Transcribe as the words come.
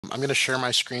I'm going to share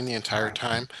my screen the entire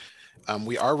time.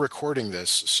 We are recording this,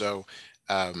 so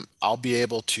I'll be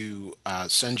able to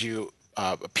send you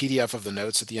a PDF of the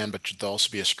notes at the end, but there'll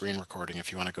also be a screen recording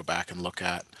if you want to go back and look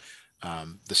at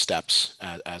the steps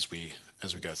as we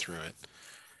go through it.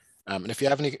 And if you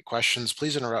have any questions,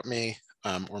 please interrupt me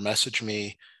or message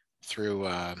me through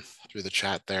the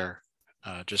chat there.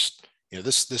 Just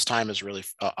this time is really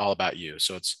all about you,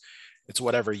 so it's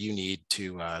whatever you need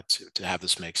to have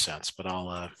this make sense. But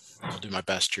I'll do my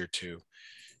best here to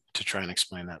try and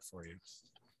explain that for you.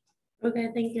 Okay,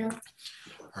 thank you.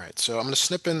 All right, so I'm going to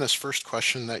snip in this first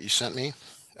question that you sent me.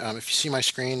 If you see my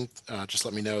screen, just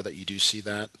let me know that you do see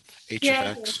that. H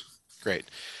of X. Great.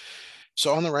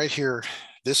 So on the right here,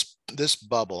 this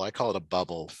bubble, I call it a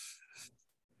bubble.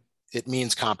 It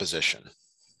means composition.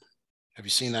 Have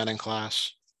you seen that in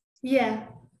class? Yeah.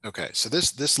 Okay, so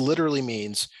this literally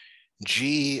means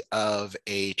G of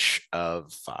H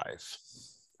of 5.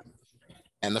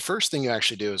 And the first thing you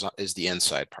actually do is the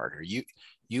inside part here.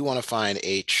 You want to find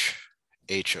H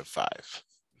of 5.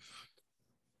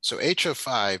 So H of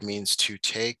 5 means to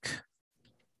take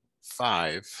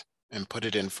 5 and put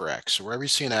it in for X. So wherever you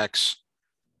see an X,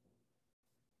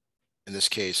 in this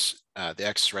case, the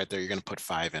X is right there, you're going to put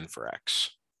 5 in for X.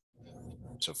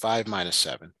 So 5 minus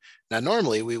 7. Now,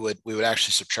 normally we would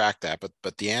actually subtract that,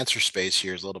 but the answer space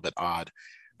here is a little bit odd.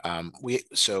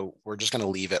 So we're just going to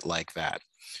leave it like that.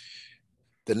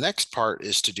 The next part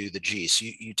is to do the G. So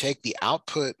you take the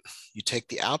output,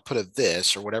 of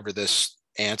this, or whatever this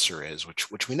answer is,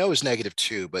 which we know is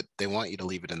 -2, but they want you to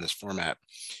leave it in this format.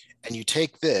 And you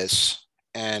take this,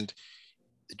 and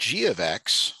G of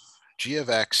X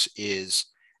is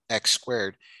X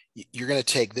squared. You're going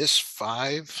to take this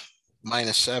 5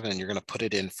 minus 7, and you're going to put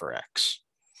it in for X.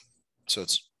 So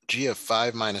it's G of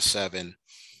 5 minus 7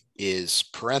 is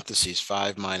parentheses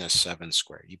 5 minus 7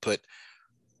 squared. You put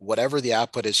whatever the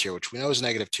output is here, which we know is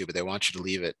 -2, but they want you to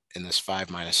leave it in this 5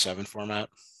 minus 7 format.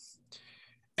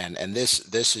 And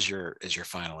this is your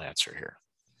final answer here.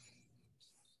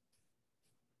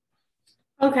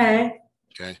 Okay.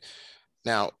 Okay.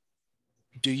 Now,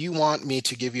 do you want me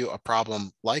to give you a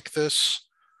problem like this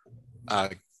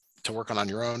to work on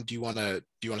your own? Do you want us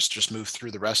to just move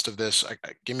through the rest of this?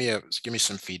 Give me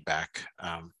some feedback.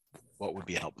 What would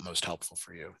be most helpful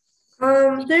for you?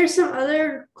 There's some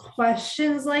other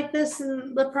questions like this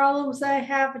in the problems that I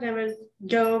have, and I would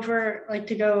go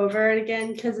over it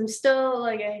again because I'm still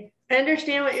I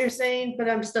understand what you're saying, but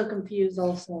I'm still confused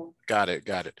also. Got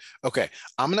it. Okay,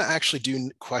 I'm going to actually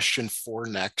do question 4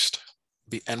 next,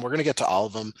 and we're going to get to all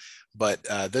of them, but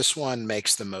this one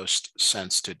makes the most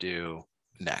sense to do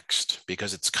next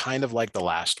because it's kind of like the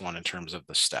last one in terms of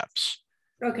the steps.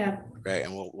 Okay. Okay,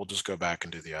 and we'll just go back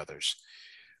and do the others.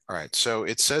 All right, so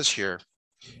it says here,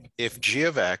 if G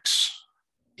of X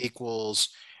equals,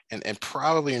 and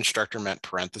probably instructor meant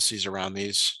parentheses around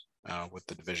these with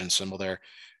the division symbol there.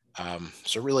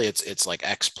 So really it's like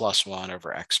X plus 1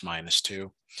 over X minus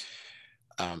 2.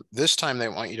 This time they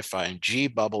want you to find G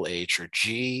bubble H, or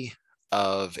G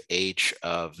of H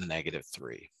of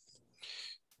 -3.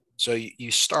 So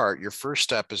your first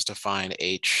step is to find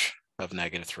H of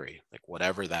 -3, like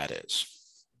whatever that is.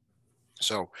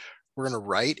 So we're going to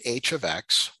write H of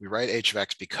X. We write H of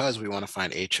X because we want to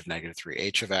find H of -3.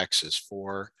 H of X is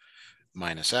 4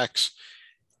 minus X.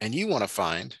 And you want to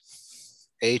find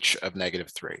H of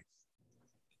 -3.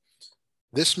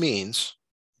 This means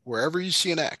wherever you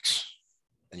see an X,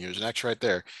 and there's an X right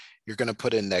there, you're going to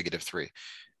put in -3.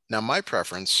 Now, my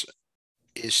preference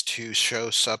is to show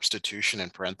substitution in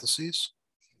parentheses.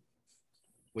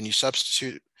 When you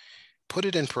substitute, put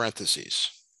it in parentheses.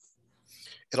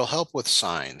 It'll help with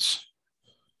signs.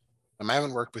 I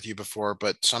haven't worked with you before,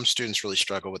 but some students really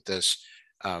struggle with this.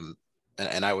 And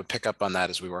I would pick up on that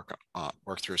as we work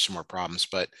through some more problems.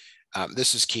 But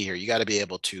this is key here. You got to be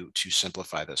able to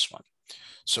simplify this one.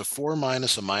 So 4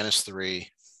 minus a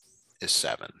 -3 is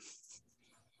 7.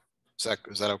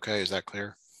 Is that okay? Is that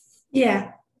clear?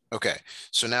 Yeah. Okay.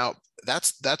 So now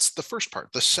that's the first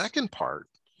part. The second part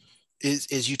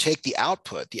is you take the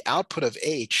output of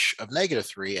H of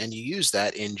 -3, and you use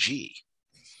that in G.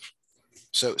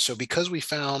 So because we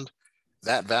found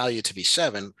that value to be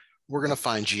 7, we're going to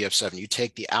find G of 7. You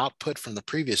take the output from the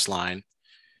previous line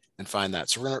and find that.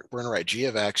 So we're going to write G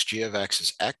of X. G of X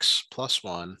is X plus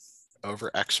 1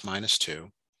 over X minus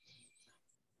 2.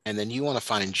 And then you want to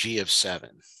find G of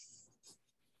 7.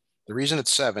 The reason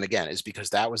it's 7, again, is because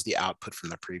that was the output from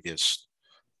the previous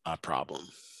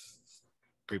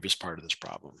previous part of this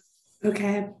problem.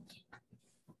 Okay.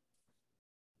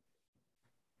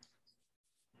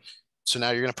 So now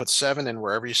you're going to put 7 in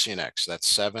wherever you see an X. That's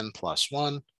 7 plus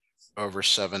 1 over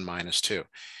 7 minus 2.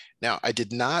 Now, I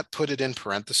did not put it in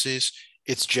parentheses.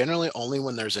 It's generally only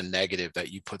when there's a negative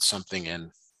that you put something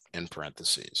in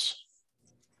parentheses.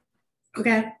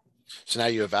 Okay. So now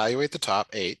you evaluate the top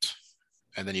 8,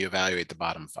 and then you evaluate the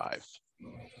bottom 5.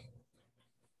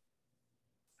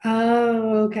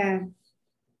 Oh, okay.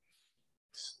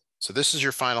 So this is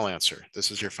your final answer.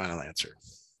 This is your final answer.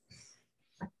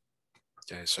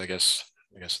 Okay, so I guess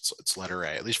it's letter A,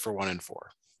 at least for 1 and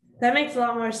 4. That makes a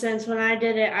lot more sense. When I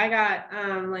did it, I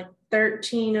got like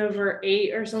 13 over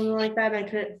 8 or something like that. And I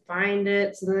couldn't find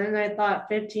it. So then I thought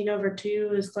 15 over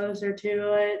 2 is closer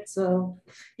to it. So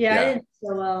yeah. I didn't do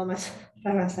so well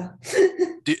by myself.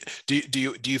 Do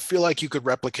you feel like you could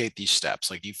replicate these steps?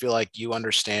 Like, do you feel like you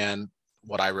understand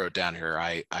what I wrote down here?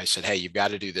 I said, hey, you've got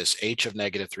to do this h of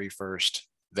 -3 first,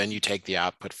 then you take the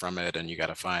output from it, and you got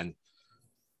to find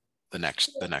the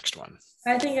next one.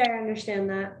 I think I understand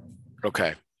that.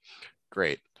 Okay,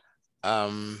 great.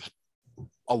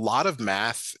 A lot of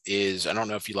math is, I don't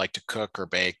know if you like to cook or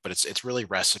bake, but it's really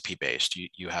recipe based.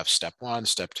 You have step 1,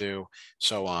 step 2,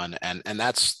 so on, and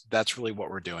that's really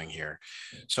what we're doing here.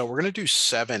 So we're going to do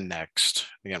 7 next.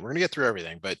 Again, we're going to get through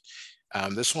everything, but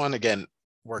this one again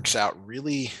works out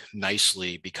really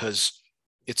nicely because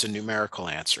it's a numerical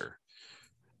answer.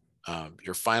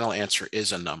 Your final answer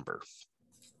is a number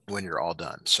when you're all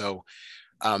done. So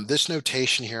this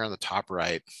notation here on the top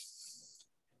right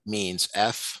means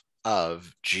f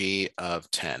of g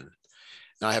of 10.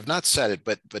 Now I have not said it,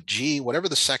 but g, whatever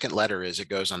the second letter is, it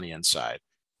goes on the inside.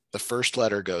 The first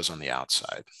letter goes on the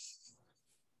outside.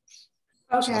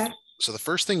 Okay. So the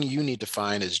first thing you need to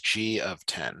find is g of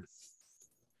 10.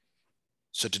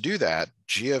 So to do that,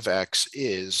 g of x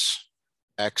is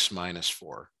x minus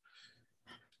 4.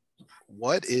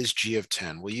 What is g of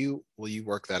 10? Will you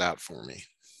work that out for me?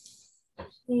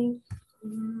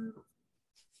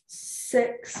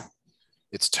 6.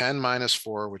 It's 10 minus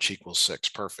 4, which equals 6.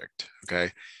 Perfect.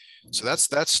 Okay. So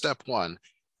that's step 1.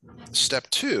 Step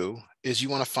 2 is you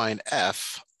want to find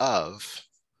f of,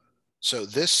 so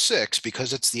this 6,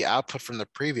 because it's the output from the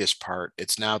previous part,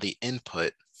 it's now the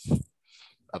input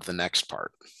of the next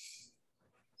part.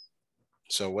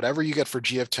 So whatever you get for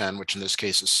g of 10, which in this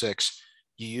case is 6,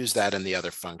 you use that in the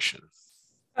other function.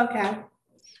 Okay.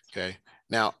 Okay.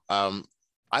 Now,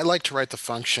 I like to write the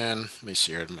function. Let me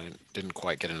see here. I didn't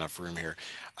quite get enough room here.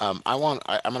 I'm going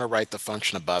to write the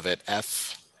function above it.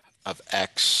 F of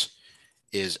x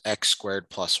is x squared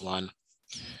plus 1.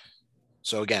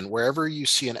 So again, wherever you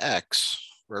see an x,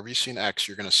 you're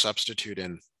going to substitute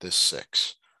in this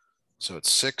 6. So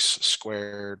it's 6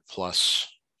 squared plus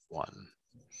 1.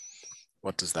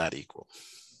 What does that equal?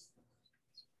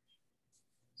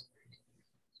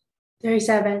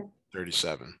 37.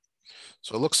 37.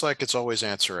 So it looks like it's always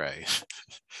answer A.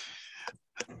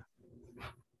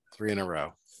 3 in a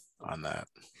row on that.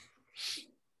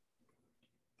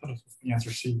 The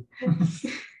answer C.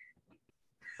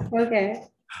 Okay.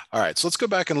 All right, so let's go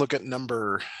back and look at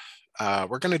number.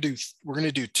 We're gonna do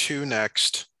 2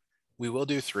 next. We will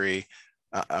do 3.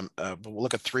 But we'll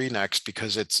look at 3 next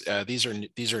because it's these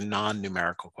are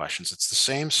non-numerical questions. It's the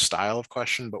same style of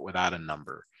question but without a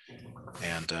number,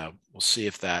 and we'll see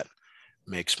if that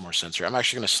makes more sense here. I'm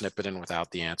actually going to snip it in without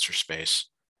the answer space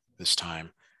this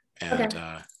time, and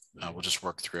we'll just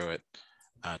work through it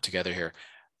together here.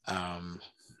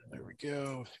 There we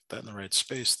go. Get that in the right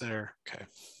space there. Okay.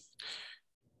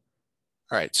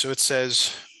 All right. So it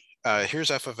says here's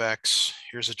f of x.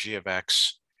 Here's a g of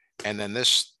x, and then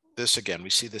this again. We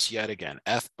see this yet again.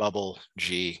 F bubble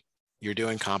g. You're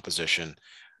doing composition.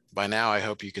 By now, I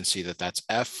hope you can see that that's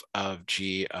f of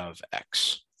g of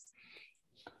x.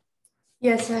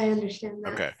 Yes, I understand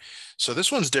that. Okay, so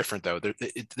this one's different though.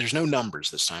 There's no numbers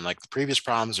this time. Like the previous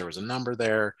problems, there was a number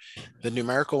there. The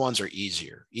numerical ones are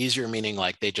easier. Easier meaning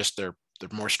like they're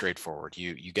more straightforward.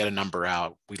 You get a number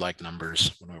out. We like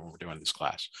numbers when we're doing this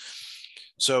class.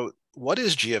 So what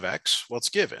is g of x? Well, it's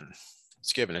given.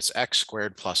 It's given. It's x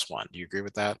squared plus 1. Do you agree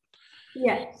with that?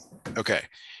 Yes. Okay.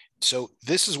 So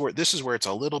this is where it's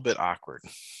a little bit awkward.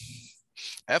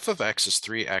 F of x is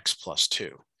 3x plus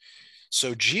 2.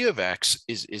 So g of x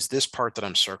is this part that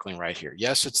I'm circling right here.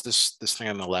 Yes, it's this thing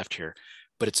on the left here,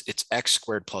 but it's x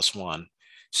squared plus 1.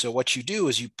 So what you do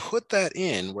is you put that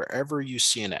in wherever you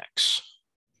see an x.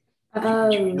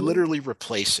 You literally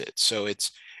replace it. So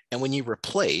and when you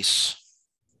replace,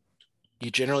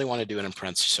 you generally want to do it in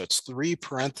parentheses. So it's 3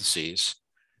 parentheses,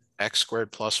 x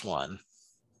squared plus 1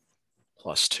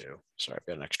 plus 2. Sorry, I've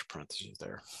got an extra parentheses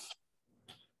there.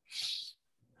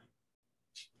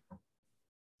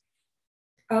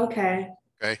 Okay.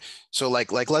 Okay, so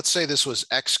like let's say this was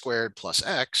x squared plus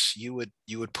x, you would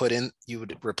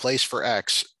replace for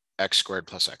x squared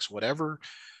plus x, whatever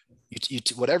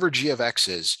whatever g of x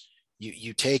is,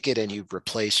 you take it and you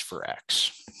replace for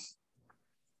x.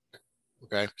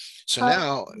 Okay, so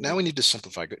now we need to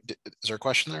simplify. Is there a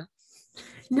question there?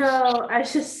 No, I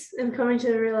just am coming to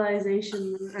the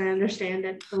realization I understand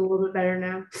it a little bit better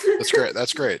now. That's great.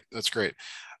 That's great. That's great.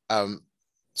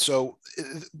 So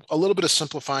a little bit of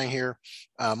simplifying here.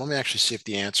 Let me actually see if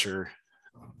the answer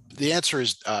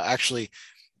is actually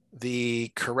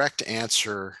the correct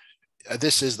answer.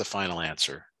 This is the final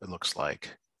answer, it looks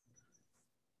like.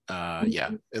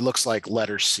 Yeah, it looks like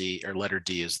letter C or letter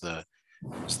D is the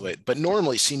way. But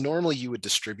normally you would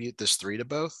distribute this 3 to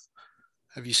both.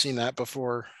 Have you seen that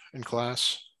before in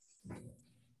class?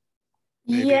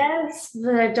 Maybe? Yes,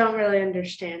 but I don't really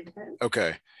understand it.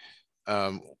 Okay.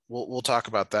 We'll talk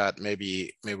about that.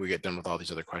 Maybe we get done with all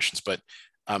these other questions. But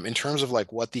in terms of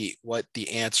like what the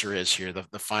answer is here,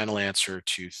 the final answer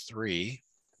to 3.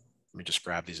 Let me just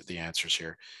grab the answers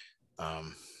here.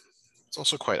 It's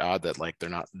also quite odd that like they're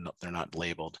not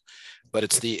labeled, but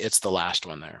it's the last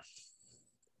one there.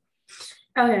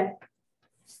 Okay.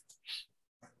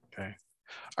 Okay.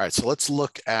 All right. So let's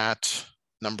look at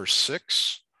number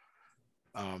 6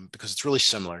 because it's really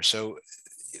similar. So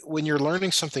when you're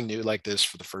learning something new like this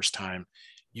for the first time,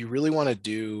 you really want to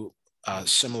do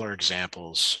similar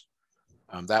examples.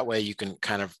 That way you can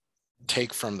kind of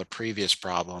take from the previous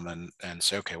problem and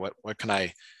say, okay, what can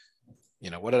I,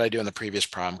 what did I do in the previous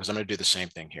problem? Because I'm going to do the same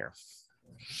thing here.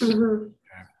 Mm-hmm.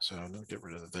 Okay, so I'm going to get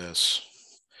rid of this.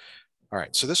 All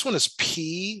right, so this one is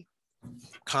P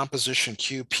composition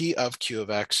Q, P of Q of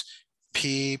X,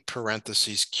 P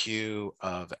parentheses Q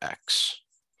of X,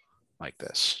 like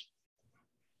this.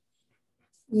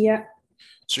 Yeah.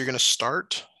 So you're going to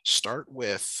start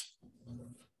with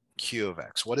Q of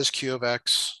X. What is Q of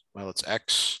X? Well, it's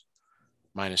X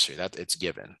minus 3. That it's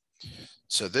given.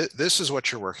 So this is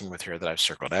what you're working with here that I've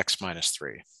circled, X minus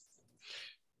 3.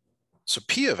 So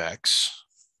P of X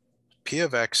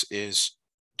is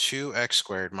 2x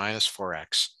squared minus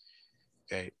 4x.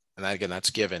 Okay, and that, again, that's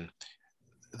given.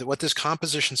 What this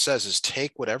composition says is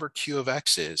take whatever Q of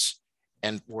X is,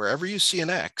 and wherever you see an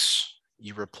X,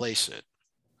 you replace it.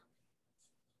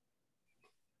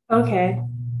 Okay.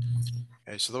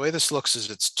 Okay, so the way this looks is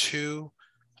it's 2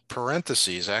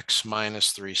 parentheses x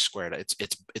minus 3 squared.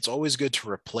 It's always good to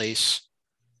replace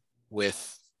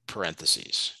with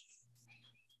parentheses.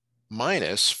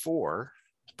 Minus 4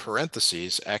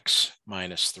 parentheses x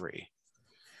minus 3.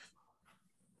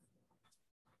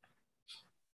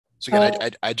 So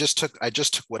again, I just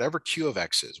took whatever Q of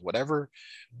X is, whatever,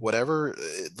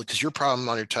 because your problem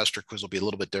on your test or quiz will be a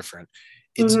little bit different.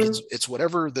 It's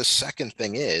whatever the second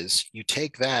thing is, you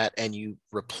take that and you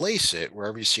replace it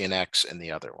wherever you see an X in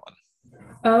the other one.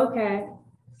 Okay.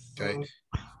 Okay.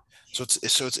 So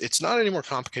it's not any more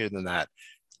complicated than that.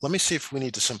 Let me see if we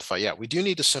need to simplify. Yeah, we do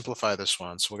need to simplify this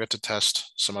one. So we'll get to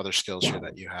test some other skills here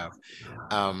that you have.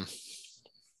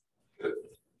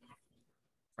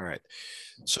 All right,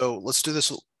 so let's do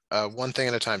this one thing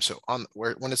at a time. So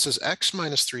when it says x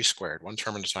minus 3 squared, one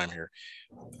term at a time here,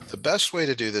 the best way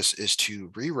to do this is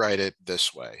to rewrite it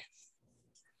this way.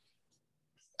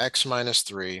 X minus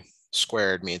 3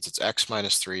 squared means it's x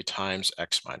minus 3 times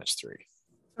x minus 3.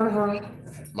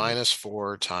 Minus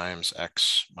 4 times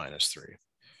x minus 3.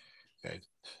 Okay,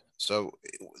 so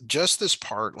just this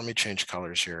part, let me change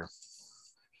colors here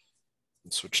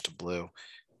and switch to blue.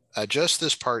 Just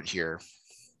this part here.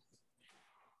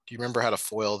 Do you remember how to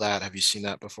FOIL that? Have you seen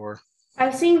that before?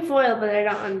 I've seen FOIL, but I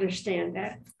don't understand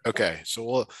it. Okay,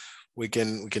 so we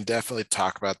can definitely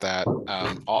talk about that.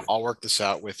 I'll work this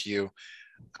out with you.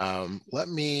 Let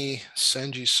me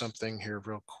send you something here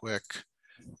real quick.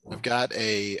 I've got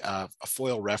a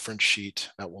FOIL reference sheet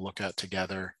that we'll look at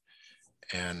together,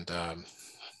 and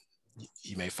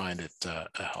you may find it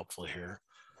helpful here.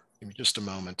 Give me just a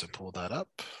moment to pull that up.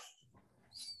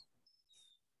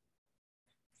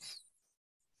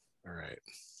 All right.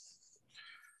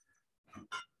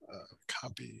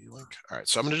 Copy link. All right,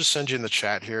 so I'm going to just send you in the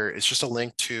chat here. It's just a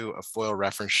link to a FOIL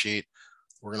reference sheet.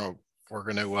 We're gonna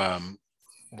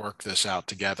work this out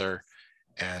together,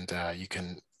 and you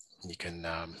can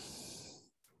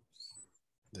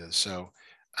so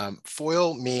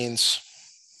FOIL means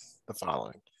the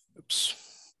following. Oops.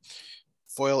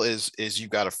 FOIL is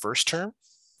you've got a first term,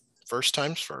 first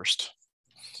times first.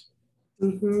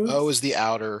 O is the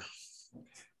outer,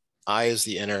 I is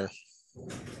the inner,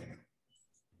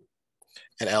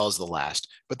 and L is the last.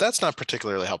 But that's not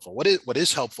particularly helpful. What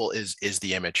is helpful is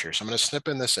the image here. So I'm going to snip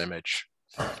in this image,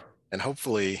 and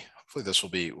hopefully hopefully this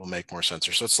will make more sense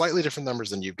here. So it's slightly different numbers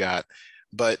than you've got,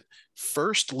 but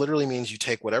first literally means you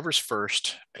take whatever's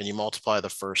first and you multiply the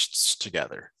firsts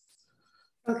together.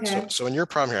 Okay. So in your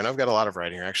problem here, and I've got a lot of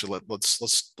writing here. Actually,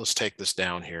 let's take this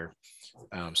down here.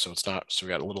 So we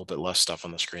got a little bit less stuff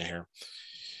on the screen here.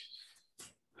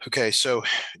 Okay, so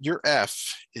your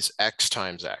F is X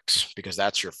times X because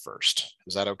that's your first.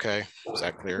 Is that okay? Is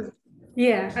that clear?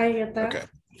 Yeah, I get that. Okay.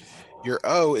 Your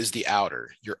O is the outer.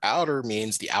 Your outer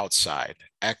means the outside.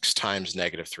 X times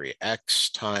 -3. X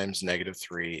times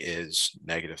 -3 is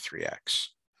 -3x.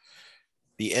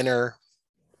 The inner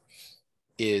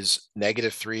is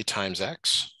 -3 times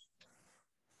x,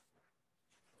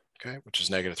 okay, which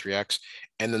is -3x.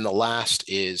 And then the last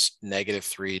is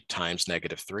 -3 times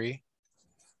 -3,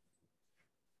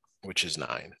 which is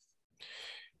 9.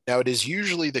 Now, it is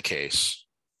usually the case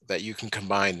that you can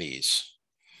combine these.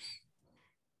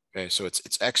 Okay, so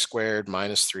it's x squared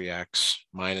minus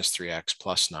 3x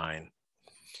plus 9.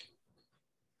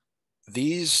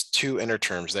 These two inner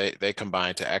terms, they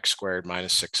combine to x squared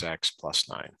minus 6x plus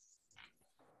 9.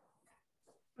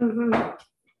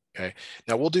 Okay,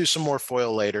 now we'll do some more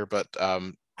FOIL later, but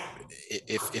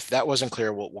if that wasn't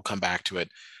clear, we'll come back to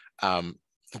it.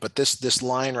 But this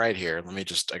line right here, I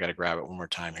got to grab it one more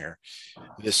time here.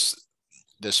 This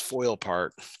FOIL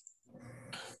part,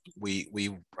 we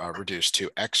reduce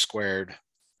to x squared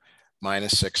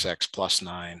minus 6x plus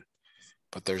 9,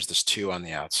 but there's this 2 on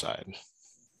the outside.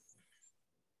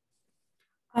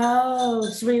 Oh,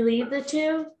 so we leave the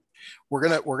 2? We're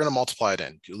gonna multiply it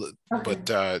in, okay. But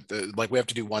like we have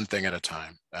to do one thing at a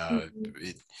time.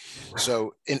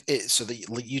 So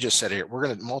you just said here, we're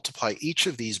gonna multiply each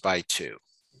of these by 2.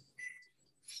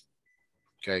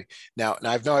 Okay. Now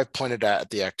I've pointed at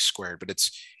the x squared, but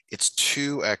it's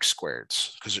 2x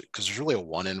squareds because there's really a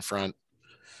 1 in front.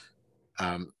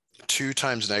 2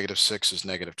 times -6 is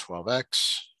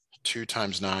 -12x. 2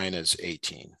 times 9 is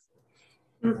 18.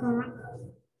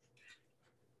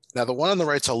 Now, the one on the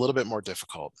right's a little bit more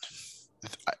difficult.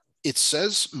 It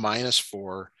says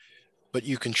 -4, but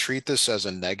you can treat this as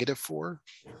a -4.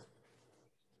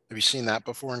 Have you seen that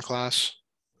before in class?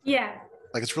 Yeah.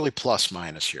 Like it's really plus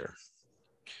minus here.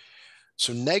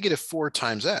 So -4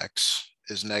 times x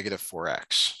is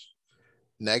 -4x.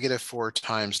 -4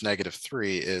 times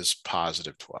 -3 is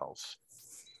 +12.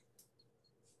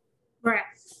 Right.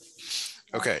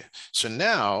 Okay, so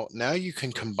now you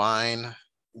can combine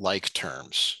like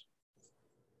terms.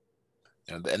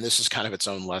 And this is kind of its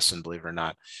own lesson, believe it or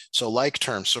not. So like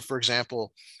terms. So for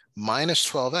example,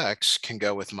 -12x can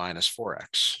go with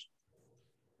 -4x.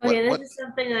 Okay, this is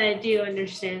something that I do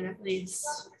understand at least.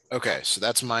 Okay, so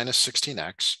that's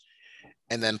 -16x.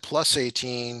 And then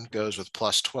 +18 goes with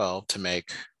 +12 to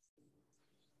make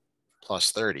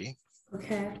 +30.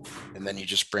 Okay. And then you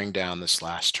just bring down this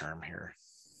last term here.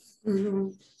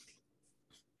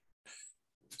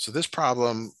 So this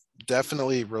problem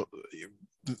definitely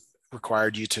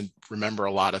required you to remember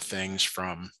a lot of things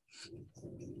from,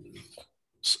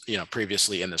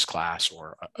 previously in this class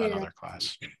or another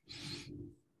class.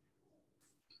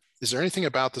 Is there anything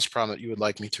about this problem that you would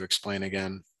like me to explain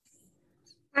again?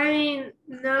 I mean,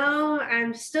 no,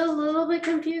 I'm still a little bit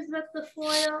confused about the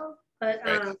FOIL, but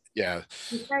right. Yeah.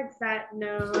 Besides that,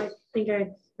 no, I think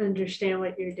I understand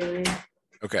what you're doing.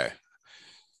 Okay.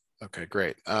 Okay,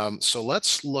 great. So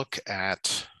let's look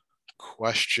at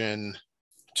question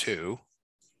 2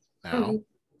 now.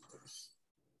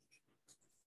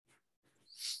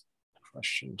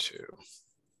 Question 2.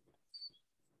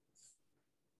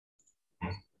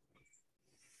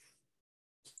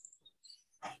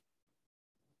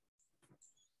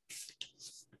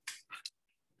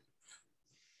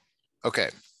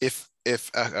 Okay,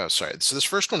 sorry, so this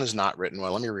first one is not written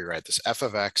well. Let me rewrite this. F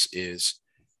of x is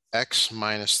x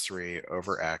minus 3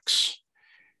 over x,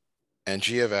 and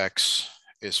g of x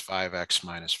is 5x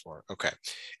minus 4. Okay,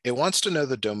 it wants to know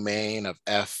the domain of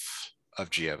f of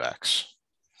g of x.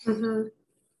 Okay,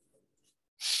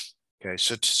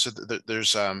 so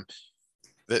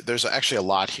there's actually a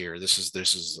lot here. This is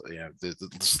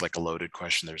like a loaded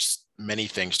question. There's many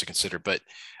things to consider, but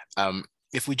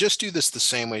if we just do this the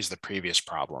same way as the previous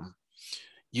problem,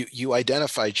 you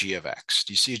identify g of x.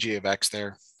 Do you see g of x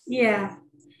there? Yeah.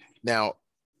 Now,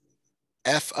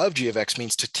 f of g of x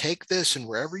means to take this and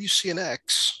wherever you see an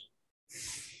x,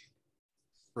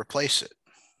 replace it.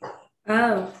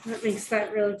 Oh, that makes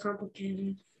that really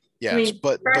complicated. Yes, I mean,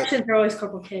 fractions are always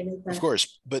complicated. Of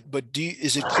course, but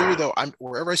is it clear though?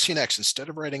 Wherever I see an x, instead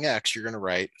of writing x, you're going to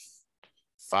write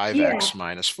 5x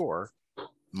minus 4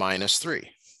 minus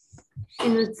 3.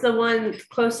 And it's the one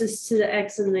closest to the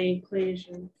x in the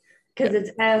equation because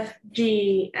it's f,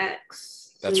 g,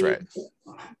 x. That's right.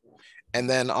 And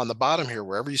then on the bottom here,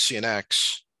 wherever you see an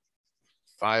x,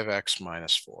 5x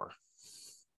minus 4.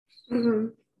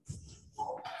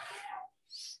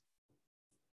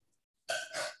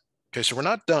 Okay, so we're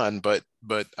not done, but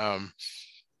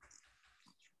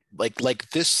like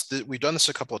this, we've done this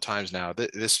a couple of times now.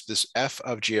 This f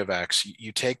of g of x,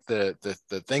 you take the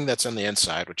thing that's on the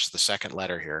inside, which is the second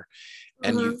letter here,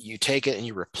 and you take it and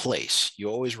you replace. You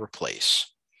always replace.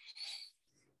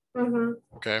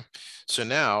 Okay, so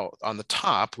now on the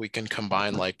top we can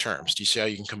combine like terms. Do you see how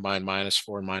you can combine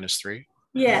 -4 and -3?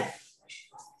 Yeah.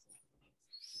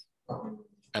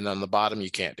 And then on the bottom you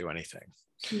can't do anything.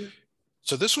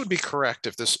 So this would be correct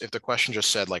if the question just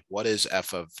said like, what is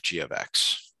f of g of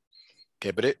x?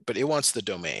 Okay, but it wants the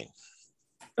domain.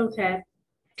 Okay.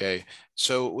 Okay,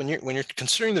 so when you're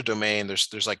considering the domain,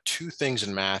 there's like two things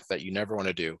in math that you never want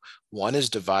to do. One is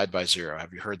divide by 0.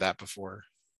 Have you heard that before?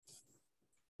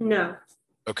 No.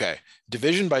 Okay,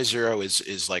 division by 0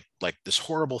 is like this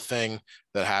horrible thing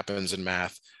that happens in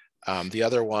math. The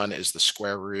other one is the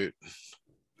square root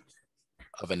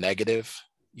of a negative.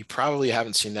 You probably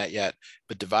haven't seen that yet,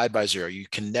 but divide by 0, you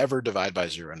can never divide by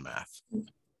 0 in math.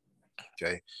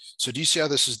 Okay, so do you see how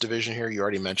this is division here? You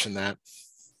already mentioned that.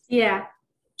 Yeah.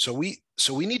 So we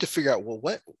need to figure out,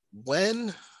 well,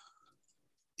 when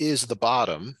is the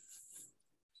bottom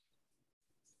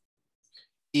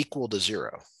equal to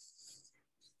 0?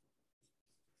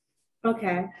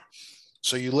 Okay.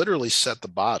 So you literally set the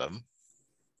bottom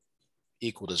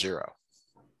equal to 0.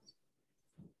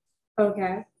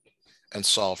 Okay. And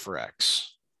solve for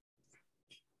x.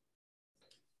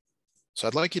 So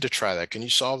I'd like you to try that. Can you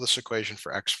solve this equation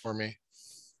for x for me?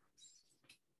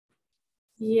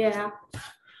 Yeah.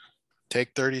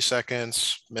 Take 30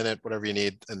 seconds, minute, whatever you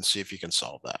need, and see if you can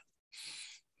solve that.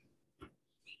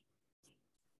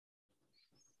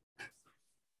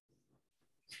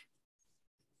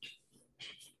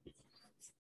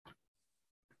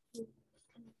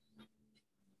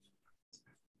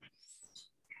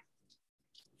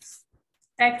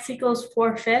 X equals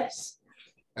 4/5.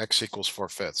 X equals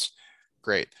 4/5.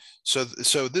 Great. So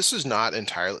this is not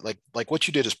entirely like what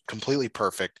you did is completely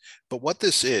perfect. But what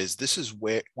this is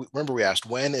where, remember we asked,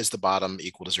 when is the bottom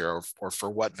equal to 0, or for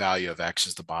what value of x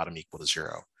is the bottom equal to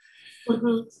 0?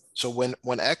 So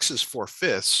when x is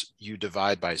 4/5, you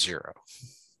divide by 0.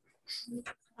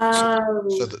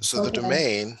 So the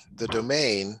domain,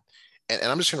 and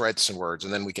I'm just going to write this in words,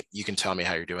 and then you can tell me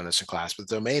how you're doing this in class. But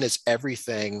the domain is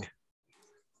everything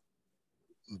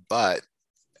but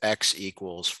x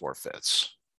equals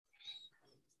 4/5.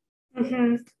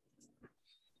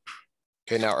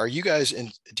 Okay, now are you guys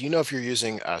in? Do you know if you're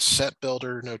using a set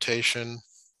builder notation?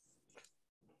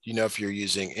 Do you know if you're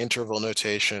using interval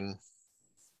notation?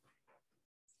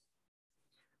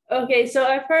 Okay, so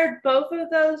I've heard both of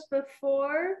those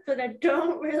before, but I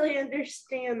don't really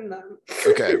understand them.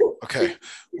 Okay.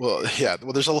 Well, yeah.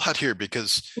 Well, there's a lot here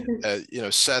because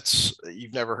sets.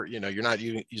 You've never heard. You're not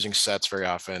using sets very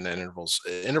often, and intervals.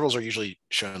 Intervals are usually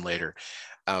shown later.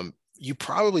 You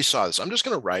probably saw this. I'm just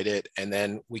going to write it, and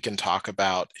then we can talk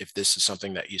about if this is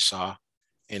something that you saw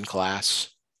in class.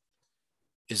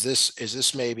 Is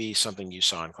this maybe something you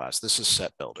saw in class? This is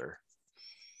set builder.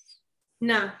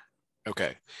 No.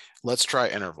 Okay, let's try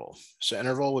interval. So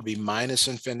interval would be -∞,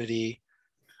 4/5.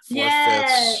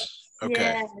 Yes.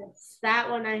 Okay. Yes, that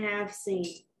one I have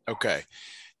seen. Okay.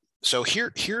 So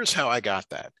here's how I got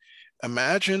that.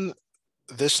 Imagine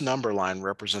this number line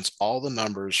represents all the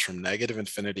numbers from -∞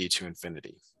 to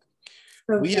infinity.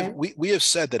 Okay. We have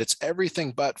said that it's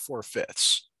everything but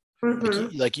 4/5.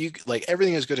 Like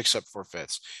everything is good except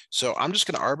 4/5. So I'm just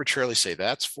going to arbitrarily say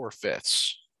that's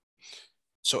 4/5.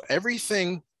 So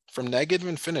everything from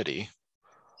 -∞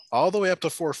 all the way up to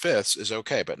 4/5 is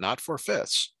okay, but not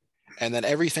 4/5. And then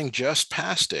everything just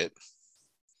past it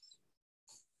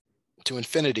to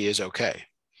infinity is okay.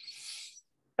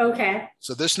 Okay.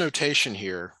 So this notation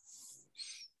here,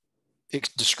 it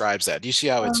describes that. Do you see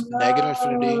how it's -∞ to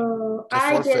 4/5?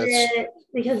 I did it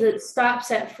because it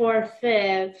stops at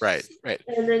 4/5. Right.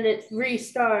 And then it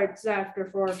restarts after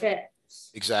 4/5.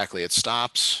 Exactly. It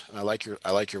stops. I like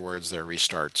your words there.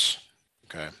 Restarts.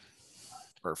 Okay.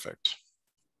 Perfect.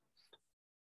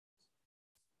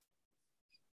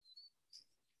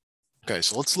 Okay,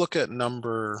 so let's look at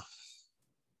number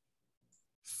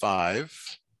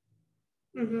 5.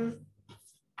 And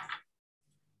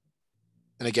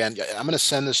again, I'm going to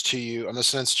send this to you. I'm going to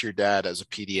send this to your dad as a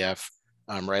PDF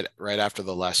right after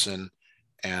the lesson,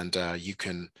 and you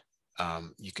can. I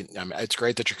mean, it's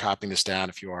great that you're copying this down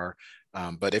if you are,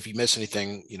 but if you miss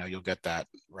anything, you'll get that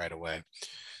right away.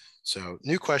 So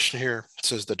new question here. It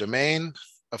says the domain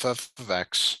of f of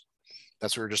x,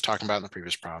 that's what we were just talking about in the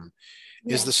previous problem,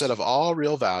 Yeah. is the set of all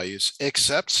real values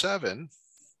except 7.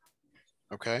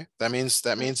 Okay, that means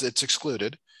it's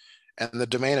excluded. And the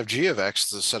domain of g of x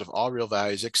is the set of all real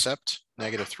values except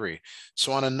 -3.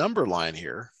 So on a number line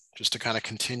here, just to kind of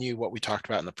continue what we talked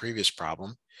about in the previous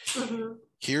problem,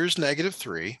 here's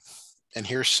 -3 and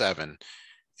here's 7.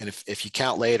 And if you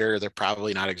count later, they're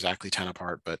probably not exactly 10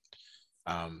 apart, but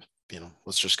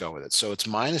let's just go with it. So it's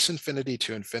 -infinity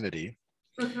to infinity.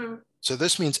 So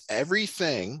this means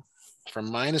everything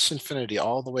from -infinity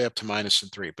all the way up to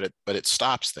 -3, but it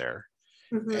stops there.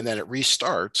 And then it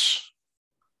restarts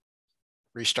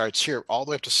here all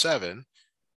the way up to 7,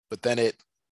 but then it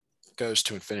goes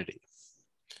to infinity.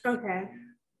 Okay.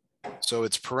 So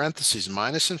it's parentheses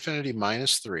 -infinity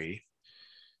 -3.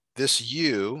 This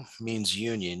U means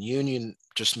union. Union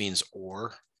just means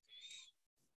or.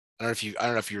 I don't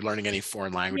know if you're learning any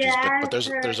foreign languages, Yeah, but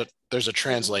there's a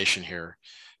translation here,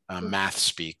 math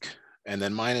speak, and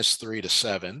then -3 to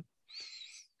 7,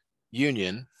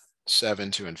 union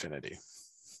 7 to infinity.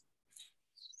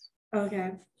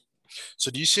 Okay.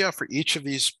 So do you see how for each of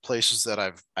these places that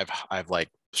I've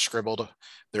like scribbled,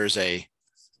 there's a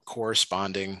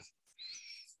corresponding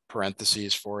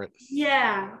parentheses for it?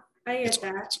 Yeah, I get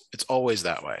that. It's always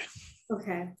that way.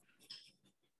 Okay.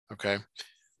 Okay.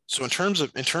 So in terms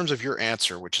of your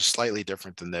answer, which is slightly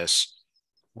different than this,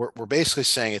 we're basically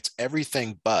saying it's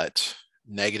everything but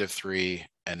 -3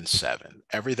 and 7.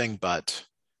 Everything but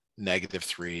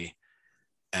 -3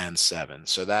 and 7.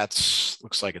 So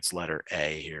looks like it's letter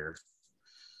A here.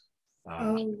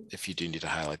 If you do need to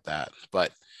highlight that,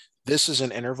 but this is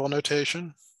an interval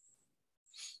notation.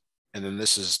 And then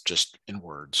this is just in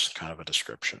words, kind of a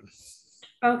description.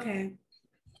 Okay.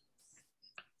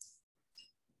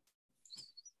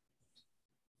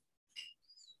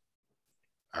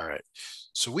 All right.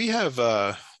 So we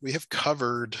have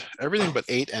covered everything but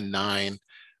 8 and 9.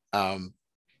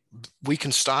 We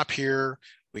can stop here.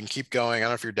 We can keep going. I don't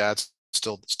know if your dad's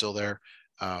still there.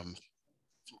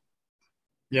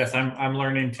 Yes, I'm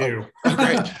learning too. Oh,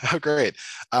 great. Oh, great.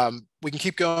 We can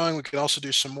keep going. We can also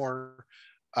do some more.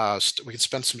 We can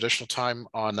spend some additional time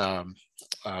on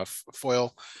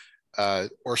FOIL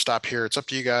or stop here. It's up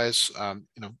to you guys.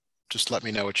 Just let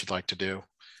me know what you'd like to do.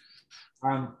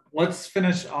 Let's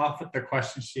finish off with the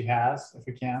questions she has, if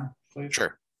we can, please.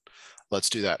 Sure. Let's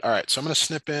do that. All right. So I'm going to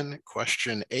snip in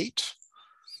question 8.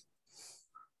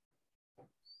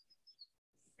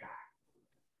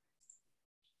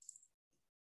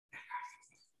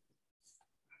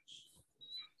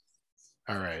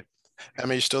 All right.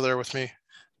 Emma, you still there with me?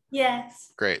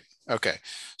 Yes. Great. Okay.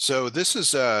 So this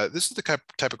is the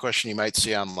type of question you might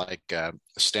see on like a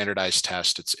standardized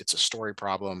test. It's a story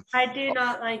problem. I do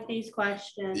not like these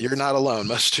questions. You're not alone.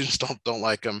 Most students don't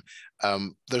like them.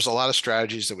 There's a lot of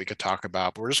strategies that we could talk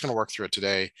about, but we're just going to work through it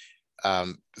today.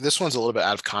 This one's a little bit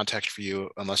out of context for you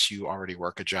unless you already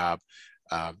work a job,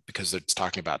 because it's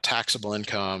talking about taxable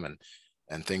income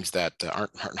and things that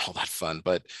aren't all that fun.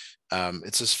 But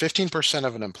it says 15%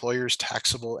 of an employer's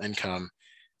taxable income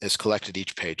is collected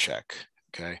each paycheck.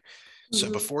 Okay.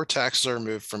 So before taxes are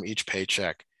removed from each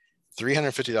paycheck,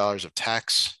 $350 of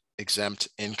tax exempt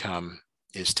income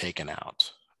is taken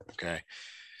out. Okay.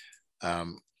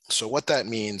 So what that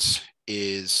means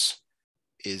is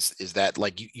that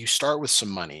like you start with some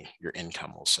money, your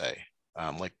income will say,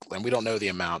 and we don't know the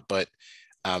amount, but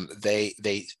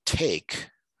they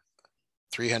take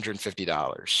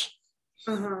 $350.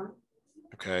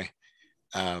 Okay.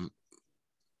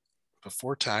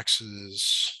 Before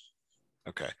taxes.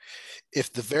 Okay.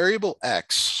 If the variable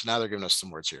X, now they're giving us some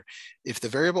words here. If the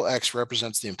variable X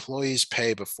represents the employee's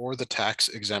pay before the tax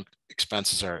exempt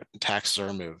taxes are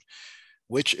removed,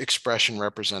 which expression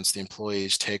represents the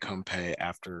employee's take-home pay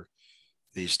after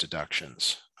these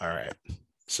deductions? All right.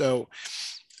 So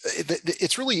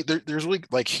it's really, there's really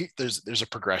like, there's a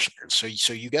progression here.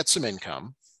 So you get some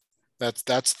income.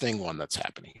 That's thing one that's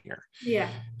happening here. Yeah.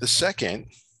 The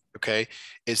second, okay,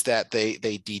 is that they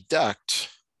deduct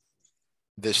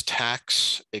this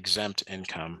tax exempt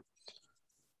income.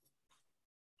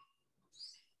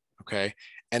 Okay.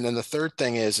 And then the third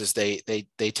thing is they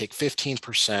take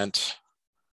 15%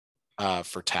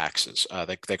 for taxes.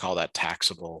 They call that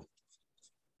taxable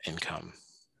income,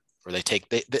 or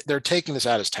they're taking this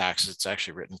out as taxes. It's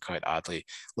actually written quite oddly.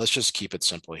 Let's just keep it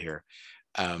simple here.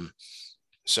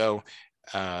 So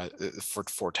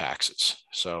for taxes.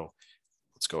 So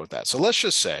let's go with that. So let's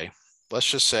just say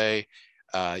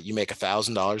you make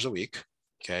 $1,000 a week.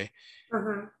 Okay.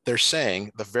 They're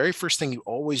saying the very first thing you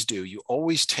always do, you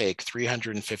always take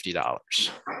 $350.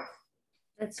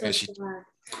 That's That's so Okay, smart.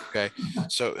 okay,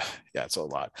 so yeah, it's a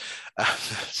lot.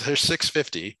 So there's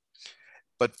 650,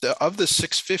 but of the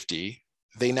 650,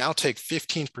 they now take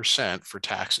 15% for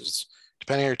taxes.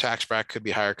 Depending on your tax bracket, could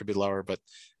be higher, could be lower, but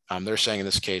they're saying in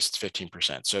this case it's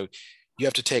 15%. So you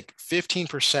have to take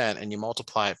 15% and you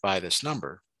multiply it by this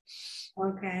number.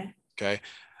 Okay. Okay.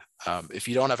 If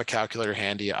you don't have a calculator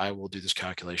handy, I will do this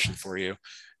calculation for you.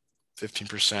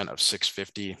 15% of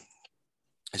 650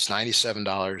 is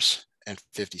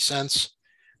 $97.50.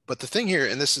 But the thing here,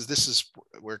 and this is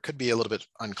where it could be a little bit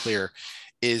unclear,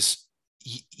 is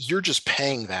you're just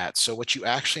paying that. So what you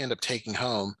actually end up taking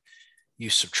home, you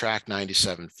subtract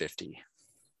 $97.50.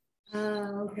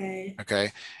 Oh, okay.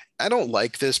 Okay. I don't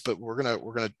like this, but we're gonna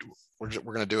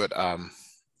do it a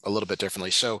little bit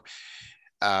differently. So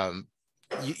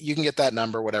you can get that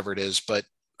number, whatever it is, but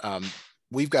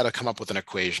we've got to come up with an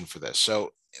equation for this.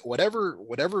 So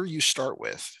whatever you start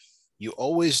with, you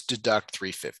always deduct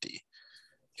 350.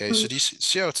 Okay, so do you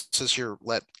see how it says here,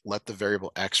 let the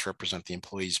variable X represent the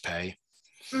employee's pay?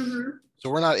 Mm-hmm. So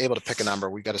we're not able to pick a number.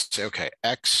 We've got to say, okay,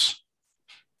 X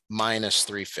minus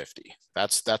 350.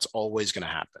 That's always going to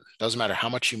happen. Doesn't matter how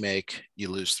much you make, you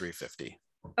lose 350.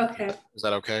 Okay. Is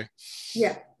that okay?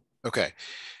 Yeah. Okay.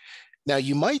 Now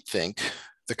you might think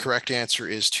the correct answer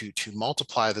is to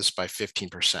multiply this by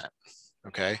 15%.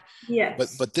 Okay.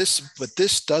 Yes. But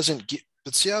this doesn't get,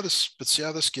 but see how this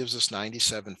gives us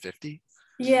 97.50?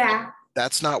 Yeah.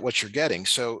 That's not what you're getting.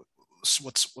 So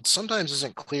what sometimes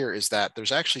isn't clear is that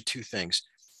there's actually two things.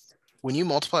 When you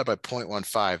multiply by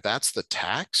 0.15, that's the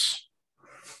tax.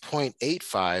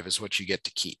 0.85 is what you get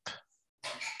to keep.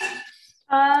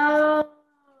 Oh.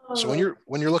 So when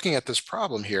you're looking at this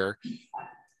problem here,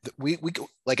 we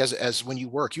like as when you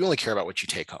work, you only care about what you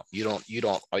take home. You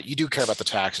do care about the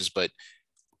taxes, but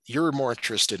you're more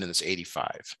interested in this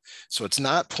 85. So it's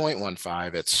not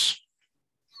 0.15, it's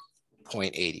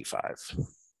 0.85.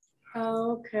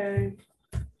 Okay.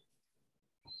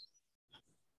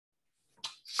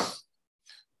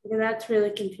 Yeah, that's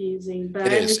really confusing, but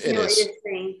I understand what you're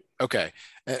saying. Okay,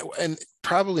 and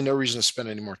probably no reason to spend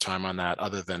any more time on that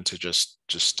other than to just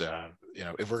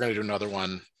if we're going to do another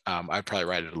one, I'd probably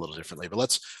write it a little differently. But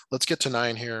let's get to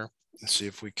 9 here and see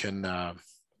if we can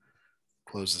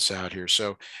close this out here.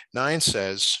 So 9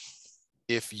 says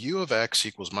if u of x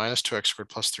equals minus 2x squared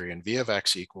plus 3 and v of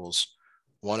x equals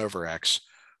 1 over x,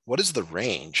 what is the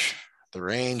range? The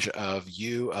range of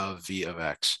u of v of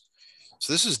x.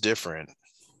 So this is different.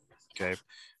 Okay,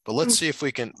 but let's see if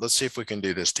we can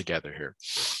do this together here.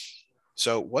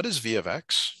 So what is v of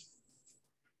x?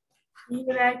 V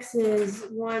of x is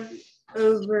 1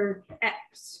 over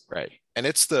x. Right, and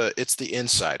it's the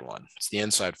inside one. It's the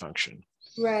inside function.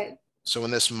 Right. So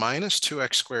in this minus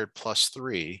 2x squared plus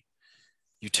 3,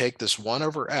 you take this 1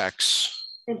 over x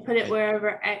and put it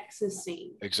wherever x is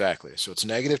seen. Exactly. So it's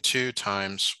negative 2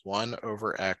 times 1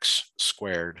 over x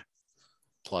squared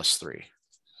plus 3.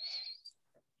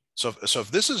 So if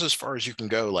this is as far as you can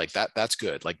go, like that's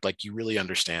good. Like you really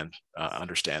understand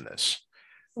this.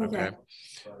 Okay.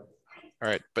 All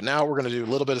right. But now we're going to do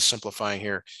a little bit of simplifying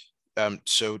here.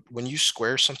 So when you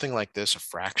square something like this, a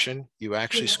fraction, you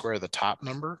actually square the top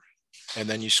number and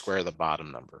then you square the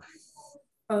bottom number.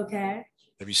 Okay.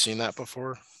 Have you seen that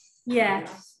before?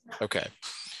 Yes. Okay.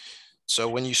 So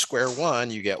when you square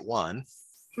 1, you get 1.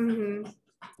 Mm-hmm.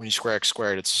 When you square x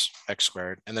squared, it's x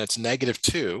squared. And then it's negative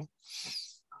 2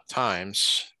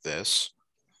 times this.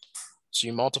 So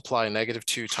you multiply negative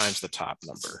 2 times the top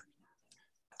number.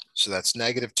 So that's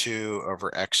negative 2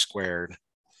 over x squared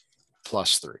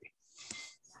plus 3.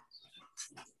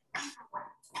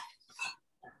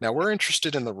 Now we're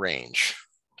interested in the range.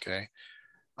 Okay.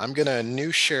 I'm going to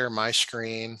new share my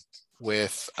screen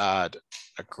with a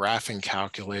graphing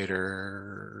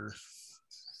calculator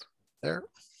there.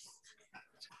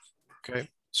 Okay.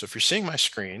 So if you're seeing my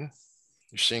screen,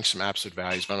 you're seeing some absolute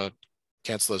values, but I'm going to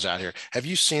cancel those out here. Have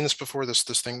you seen this before, this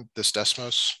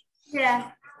Desmos?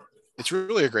 Yeah. It's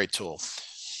really a great tool.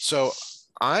 So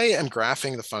I am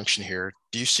graphing the function here.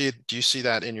 Do you see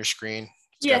that in your screen?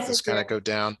 It's got this kind of go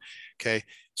down. Okay.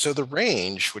 So the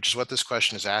range, which is what this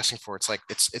question is asking for,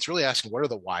 it's really asking what are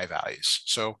the y values.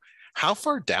 So how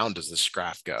far down does this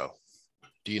graph go?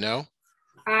 Do you know?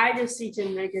 I just see to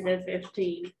negative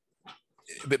 15.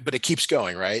 But it keeps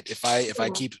going, right? If I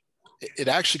keep, it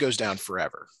actually goes down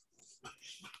forever.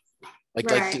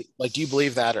 Right. Like, do you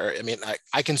believe that? Or I mean,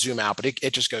 I can zoom out, but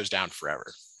it just goes down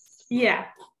forever. Yeah.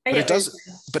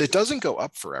 But it doesn't go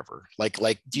up forever. Like,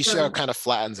 do you see how it kind of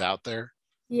flattens out there?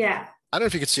 Yeah. I don't know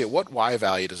if you can see it. What y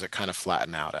value does it kind of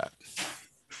flatten out at?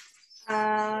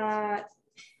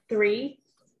 3.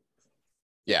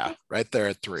 Yeah, right there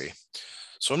at 3.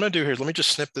 So what I'm going to do here is let me just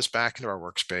snip this back into our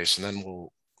workspace, and then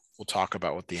we'll talk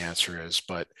about what the answer is.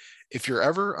 But if you're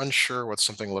ever unsure what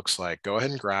something looks like, go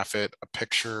ahead and graph it. A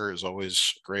picture is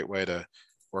always a great way to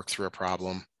work through a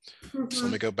problem. So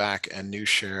let me go back and new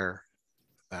share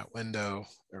that window.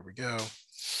 There we go.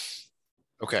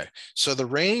 Okay, so the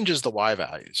range is the y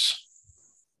values.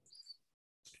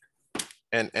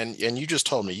 And you just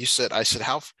told me, I said,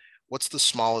 what's the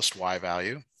smallest y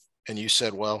value? And you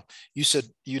said, well, you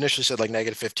initially said like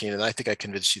 -15, and I think I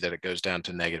convinced you that it goes down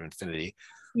to negative infinity.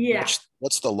 Yeah.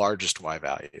 What's the largest y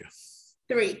value?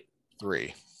 3.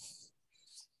 3.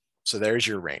 So there's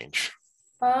your range.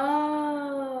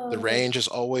 Oh. The range is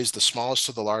always the smallest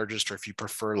to the largest, or if you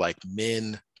prefer like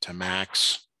min to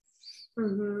max.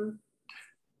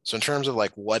 So in terms of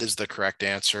like, what is the correct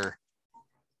answer?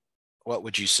 What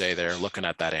would you say there looking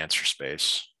at that answer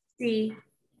space? C.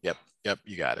 Yep,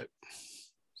 you got it.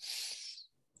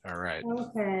 All right.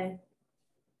 Okay.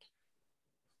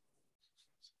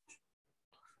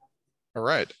 All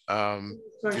right.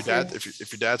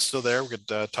 If your dad's still there, we could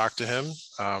talk to him.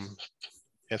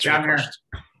 Answer any questions.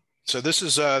 So this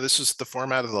is the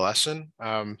format of the lesson.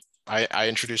 I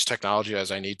introduce technology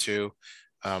as I need to.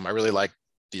 I really like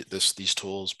these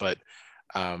tools, but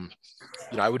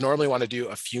I would normally want to do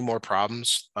a few more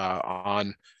problems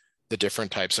on the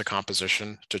different types of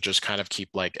composition to just kind of keep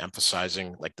like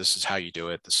emphasizing like, this is how you do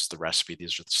it. This is the recipe.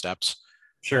 These are the steps.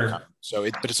 Sure.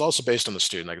 But it's also based on the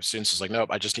student. Like if students is like, nope,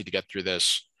 I just need to get through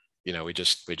this. We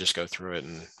just go through it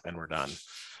and we're done.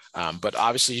 But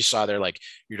obviously you saw there, like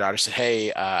your daughter said,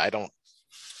 hey, I don't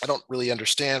really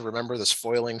understand. Remember this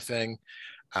foiling thing?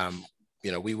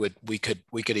 We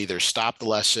could either stop the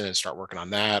lesson and start working on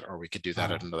that, or we could do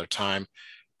that at another time.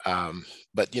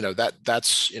 But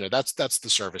that's the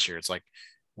service here. It's like,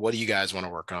 what do you guys want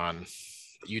to work on?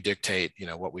 You dictate,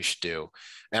 what we should do.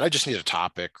 And I just need a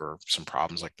topic or some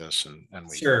problems like this, and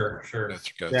we sure go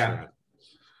through it.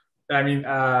 I mean,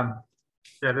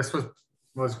 this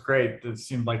was great. It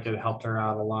seemed like it helped her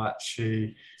out a lot.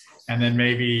 And then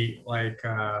maybe like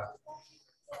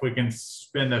we can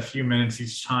spend a few minutes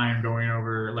each time going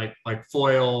over like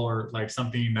FOIL or like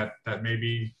something that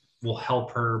maybe will help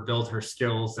her build her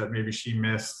skills that maybe she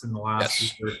missed in the last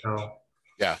week or so.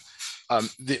 Yeah.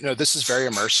 This is very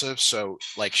immersive. So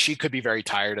like she could be very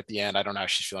tired at the end. I don't know how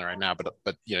she's feeling right now,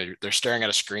 but they're staring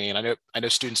at a screen. I know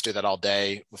students do that all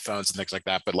day with phones and things like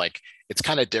that, but like it's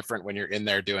kind of different when you're in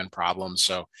there doing problems.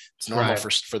 So it's normal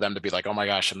for them to be like, oh my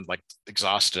gosh, I'm like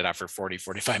exhausted after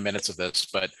 45 minutes of this.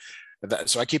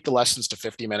 So I keep the lessons to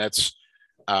 50 minutes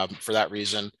for that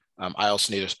reason. I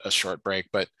also need a short break,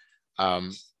 but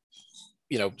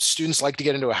students like to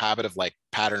get into a habit of like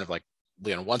pattern of like,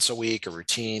 once a week, a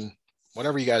routine.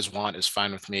 Whatever you guys want is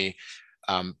fine with me.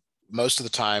 Most of the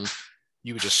time,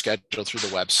 you would just schedule through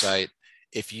the website.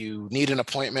 If you need an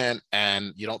appointment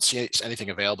and you don't see anything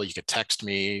available, you could text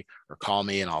me or call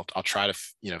me, and I'll try to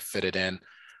fit it in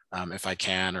if I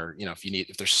can. Or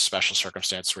if there's a special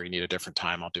circumstance where you need a different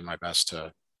time, I'll do my best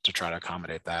to try to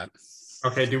accommodate that.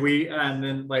 Okay. And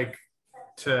then like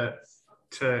it's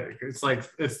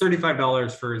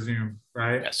 $35 for a Zoom,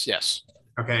 right? Yes.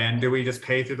 Okay. And do we just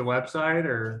pay through the website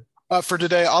or? For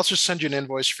today, I'll just send you an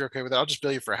invoice if you're okay with it. I'll just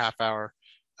bill you for a half hour.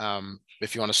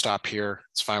 If you want to stop here,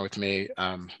 it's fine with me.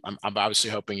 I'm obviously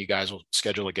hoping you guys will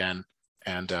schedule again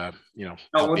and help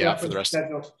me out for the rest.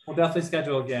 We'll definitely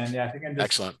schedule again. Yeah, I think I'm just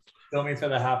excellent. Bill me for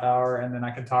the half hour, and then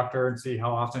I can talk to her and see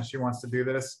how often she wants to do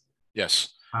this. Yes.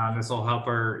 This will help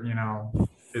her,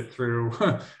 get through.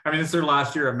 I mean, it's her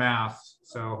last year of math,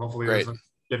 so hopefully this will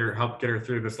help get her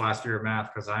through this last year of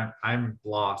math, because I'm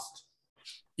lost.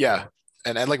 Yeah.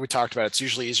 And like we talked about, it's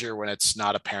usually easier when it's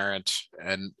not a parent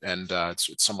and it's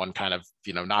someone kind of,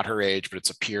 not her age, but it's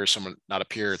a peer, not a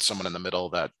peer, it's someone in the middle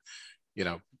that, you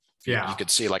could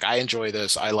see, like, I enjoy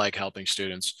this. I like helping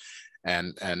students,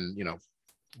 and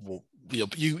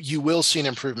you will see an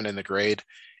improvement in the grade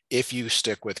if you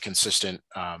stick with consistent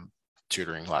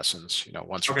tutoring lessons.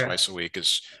 Once or twice a week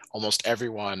is almost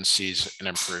everyone sees an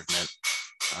improvement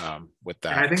with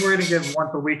that. And I think we're going to give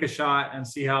once a week a shot and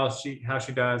see how she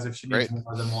does. If she needs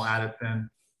more, then we'll add it then.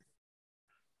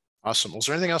 Awesome. Was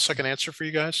there anything else I can answer for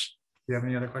you guys? Do you have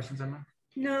any other questions, Emma?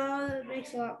 No, that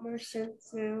makes a lot more sense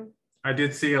now. I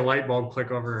did see a light bulb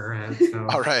click over her head. So.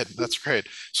 All right, that's great.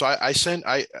 So I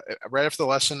right after the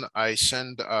lesson, I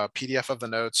send a PDF of the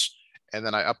notes, and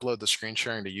then I upload the screen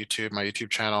sharing to YouTube, my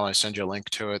YouTube channel. I send you a link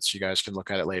to it so you guys can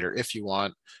look at it later if you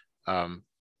want.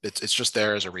 It's just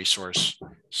there as a resource.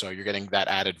 So you're getting that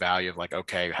added value of like,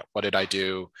 okay, what did I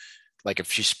do? Like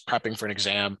if she's prepping for an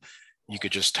exam, you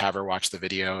could just have her watch the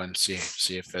video and see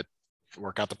if it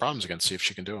work out the problems again, see if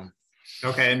she can do them.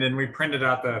 Okay, and then we printed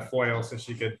out the foil so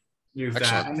she could use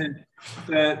Excellent. that.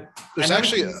 And then there's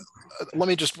actually, let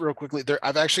me just real quickly there.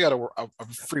 I've actually got a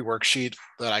free worksheet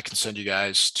that I can send you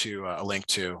guys to a link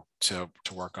to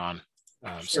work on.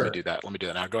 So let me do that. Let me do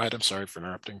that now. Go ahead. I'm sorry for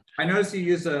interrupting. I noticed you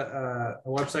use a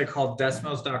website called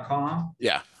Desmos.com.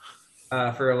 Yeah.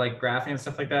 For like graphing and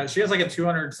stuff like that. She has like a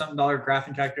 $200-something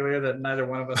graphing calculator that neither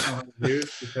one of us know how to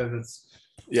use because it's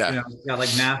got like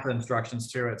NASA instructions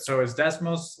to it. So is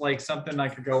Desmos like something I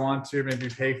could go on to maybe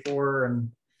pay for? And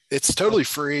it's totally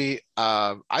free.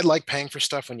 I like paying for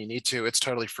stuff when you need to. It's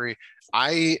totally free.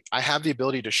 I have the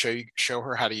ability to show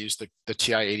her how to use the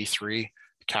TI-83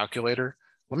 calculator.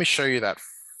 Let me show you that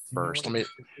first. Let me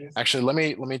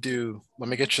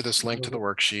get you this link to the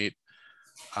worksheet.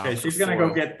 Okay, she's gonna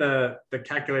go get the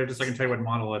calculator just so I can tell you what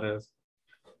model it is.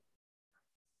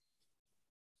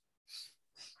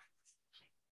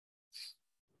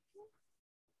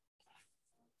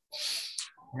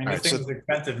 I mean, this thing is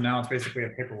expensive now. It's basically a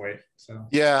paperweight. So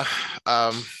yeah,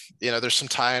 there's some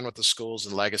tie-in with the schools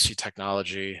and legacy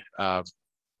technology. I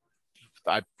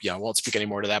won't speak any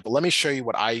more to that, but let me show you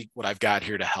what I've got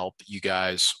here to help you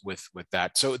guys with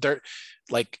that. So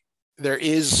there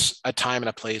is a time and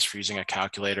a place for using a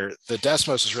calculator. The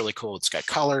Desmos is really cool. It's got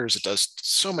colors. It does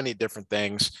so many different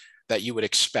things that you would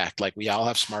expect. Like we all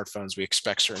have smartphones. We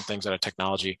expect certain things out of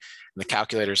technology. And the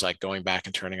calculator is like going back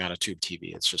and turning on a tube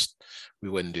TV. It's just, we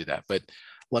wouldn't do that. But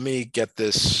let me get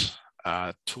this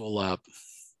tool up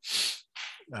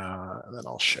and then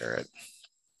I'll share it.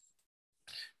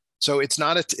 So it's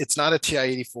not a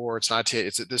TI-84. It's not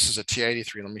this is a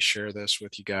TI-83. Let me share this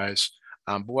with you guys.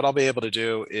 But what I'll be able to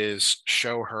do is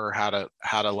show her how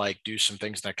to like do some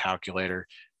things in the calculator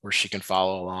where she can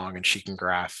follow along and she can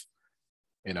graph,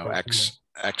 x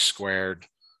squared,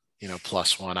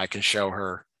 +1. I can show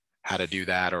her how to do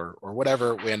that or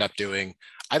whatever we end up doing.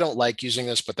 I don't like using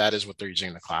this, but that is what they're using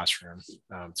in the classroom.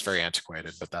 It's very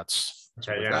antiquated, but that's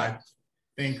okay. Yeah, I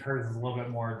think hers is a little bit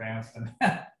more advanced than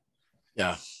that.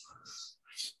 Yeah.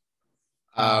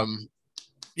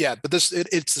 Yeah, but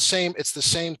it's the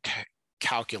same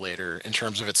calculator in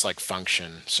terms of its like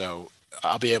function. So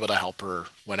I'll be able to help her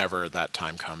whenever that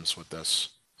time comes with this.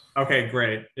 Okay,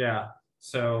 great. Yeah.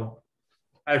 So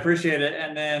I appreciate it.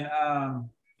 And then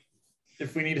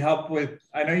if we need help with,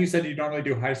 I know you said you don't really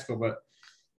do high school, but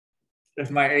if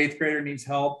my 8th grader needs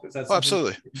help, is that something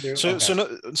absolutely. So, okay. So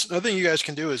another thing you guys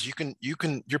can do is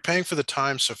you're paying for the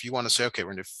time. So if you want to say, okay,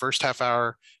 we're gonna do first half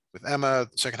hour with Emma,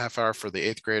 the second half hour for the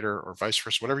 8th grader or vice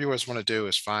versa, whatever you guys want to do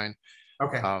is fine.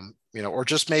 Okay. Or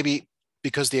just maybe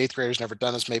because the 8th grader's never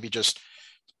done this, maybe just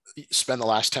spend the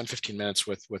last 10-15 minutes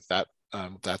with that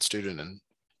student and,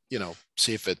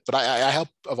 see if it, but I help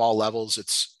of all levels.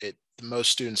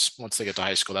 Most students, once they get to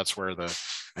high school, that's where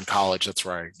and college, that's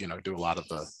where I, do a lot of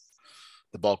the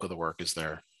bulk of the work is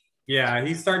there. Yeah.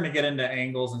 He's starting to get into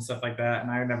angles and stuff like that.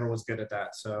 And I never was good at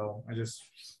that. So I just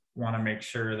want to make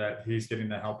sure that he's getting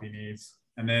the help he needs.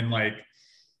 And then like,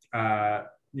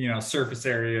 surface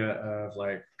area of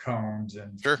like cones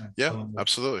and sure. And yeah,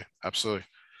 cylinders. absolutely.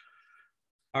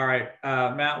 All right,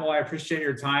 Matt, well, I appreciate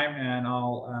your time and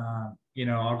I'll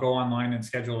go online and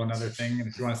schedule another thing. And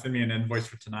if you want to send me an invoice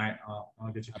for tonight, I'll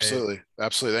get you paid.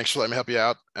 Absolutely. Thanks for letting me help you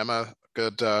out, Emma.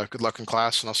 Good luck in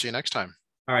class and I'll see you next time.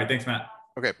 All right. Thanks, Matt.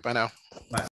 Okay. Bye now. Bye.